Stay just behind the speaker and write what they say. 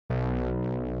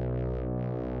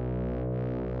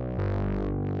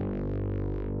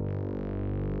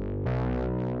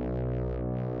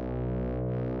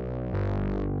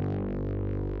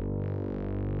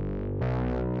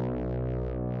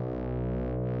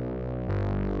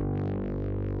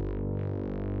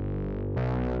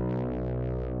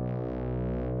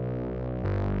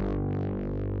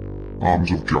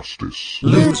arms of justice.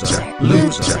 Loser,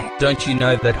 loser. Don't you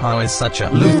know that Ho is such a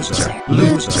loser,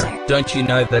 loser. Don't you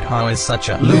know that Ho is such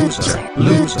a loser,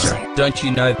 loser. Don't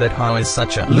you know that Ho is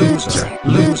such a loser,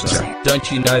 loser.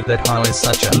 Don't you know that Ho is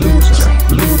such a loser,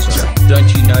 loser.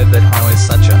 Don't you know that Ho is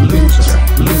such a loser,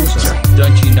 loser.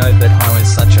 Don't you know that Ho is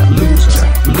such a loser,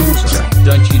 loser.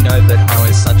 Don't you know that Ho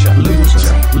is such a loser,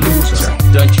 loser.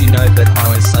 Don't you know that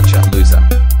Ho is such a loser?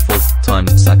 Full-time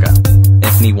sucker.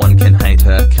 Anyone can hate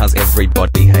her, cause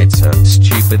everybody hates her.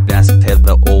 Stupid ass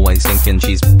Heather always thinking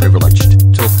she's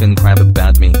privileged. Talking crap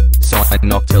about me, so I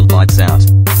knocked her lights out.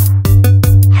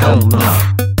 Hell no,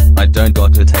 I don't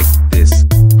got to take this.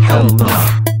 Hell no,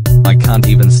 I can't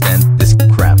even stand this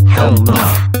crap. Hell no,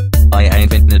 I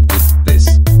ain't in it with this.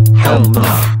 Hell no,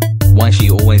 why she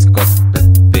always got to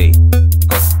be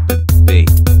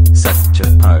such a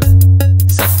hoe,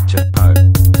 such a hoe,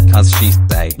 cause she's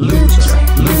a loser,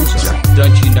 loser.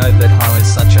 Don't you know that Ho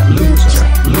is such a loser,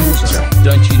 loser.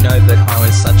 Don't you know that Ho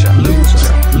is such a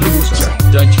loser, loser.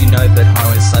 Don't you know that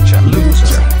Ho is such a loser,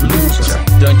 loser.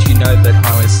 Don't you know that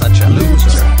Ho is such a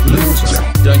loser, loser.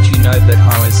 Don't you know that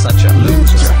Ho is such a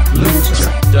loser,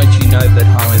 loser. Don't you know that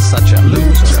Ho is such a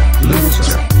loser,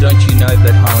 loser. Don't you know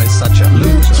that Ho is such a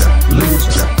loser,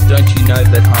 loser. Don't you know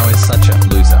that Ho is such a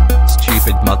loser?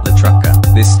 Stupid mother trucker.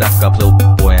 This stuck up little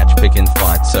boy at pickin'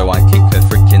 fight, so I kick her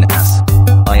frickin' ass.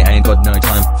 I ain't got no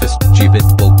time for stupid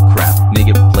bull crap.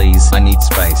 Nigga please, I need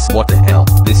space. What the hell?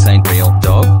 This ain't real,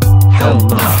 dog? Hell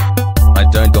no, I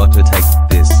don't got to take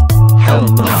this. Hell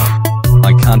no,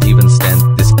 I can't even stand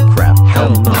this crap.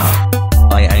 Hell no,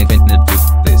 I ain't in it with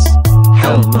this.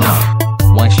 Hell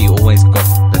no, why she always got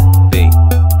to be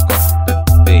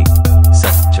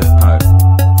such a hoe,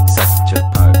 such a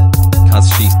hoe, cause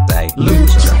she's a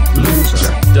loser,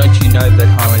 loser. Don't you know that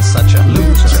Ho is such a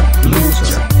loser,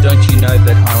 loser. Don't you know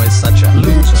that Ho is such a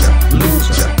loser,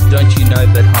 loser. Don't you know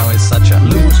that Ho is such a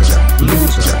loser,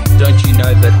 loser. Don't you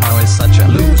know that Ho is such a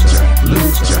loser,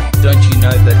 loser. Don't you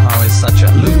know that Ho is such a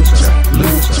loser,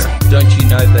 loser. Don't you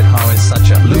know that Ho is such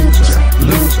a loser,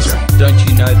 loser. Don't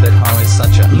you know that Ho is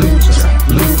such a loser,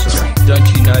 loser. Don't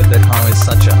you know that Ho is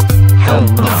such a hell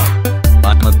no,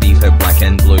 I'ma beat her black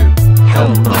and blue. Hell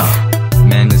no,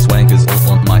 man this wanker's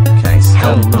all on my case.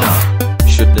 Hell no,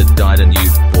 should've died a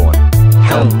newborn.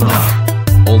 Hell no,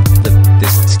 all that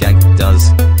this skank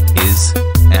does is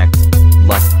act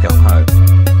like a hoe.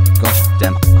 Gosh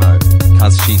damn hoe,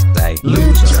 cause she's a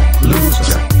loser,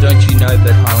 loser. Don't you know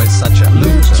that Ho is such a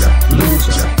loser,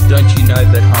 loser. Don't you know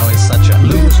that Ho is such a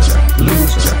loser,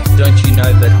 loser. Don't you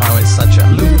know that Ho is such a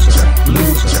loser,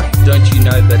 loser. Don't you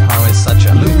know that Ho is such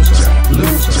a loser,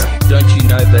 loser. Don't you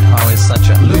know that Ho is such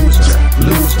a loser,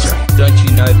 loser. Don't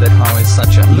you know that Ho is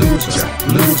such a loser,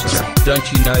 loser. Don't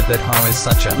you know that Ho is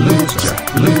such a loser,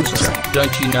 loser.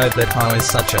 Don't you know that Ho is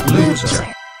such a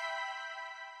loser.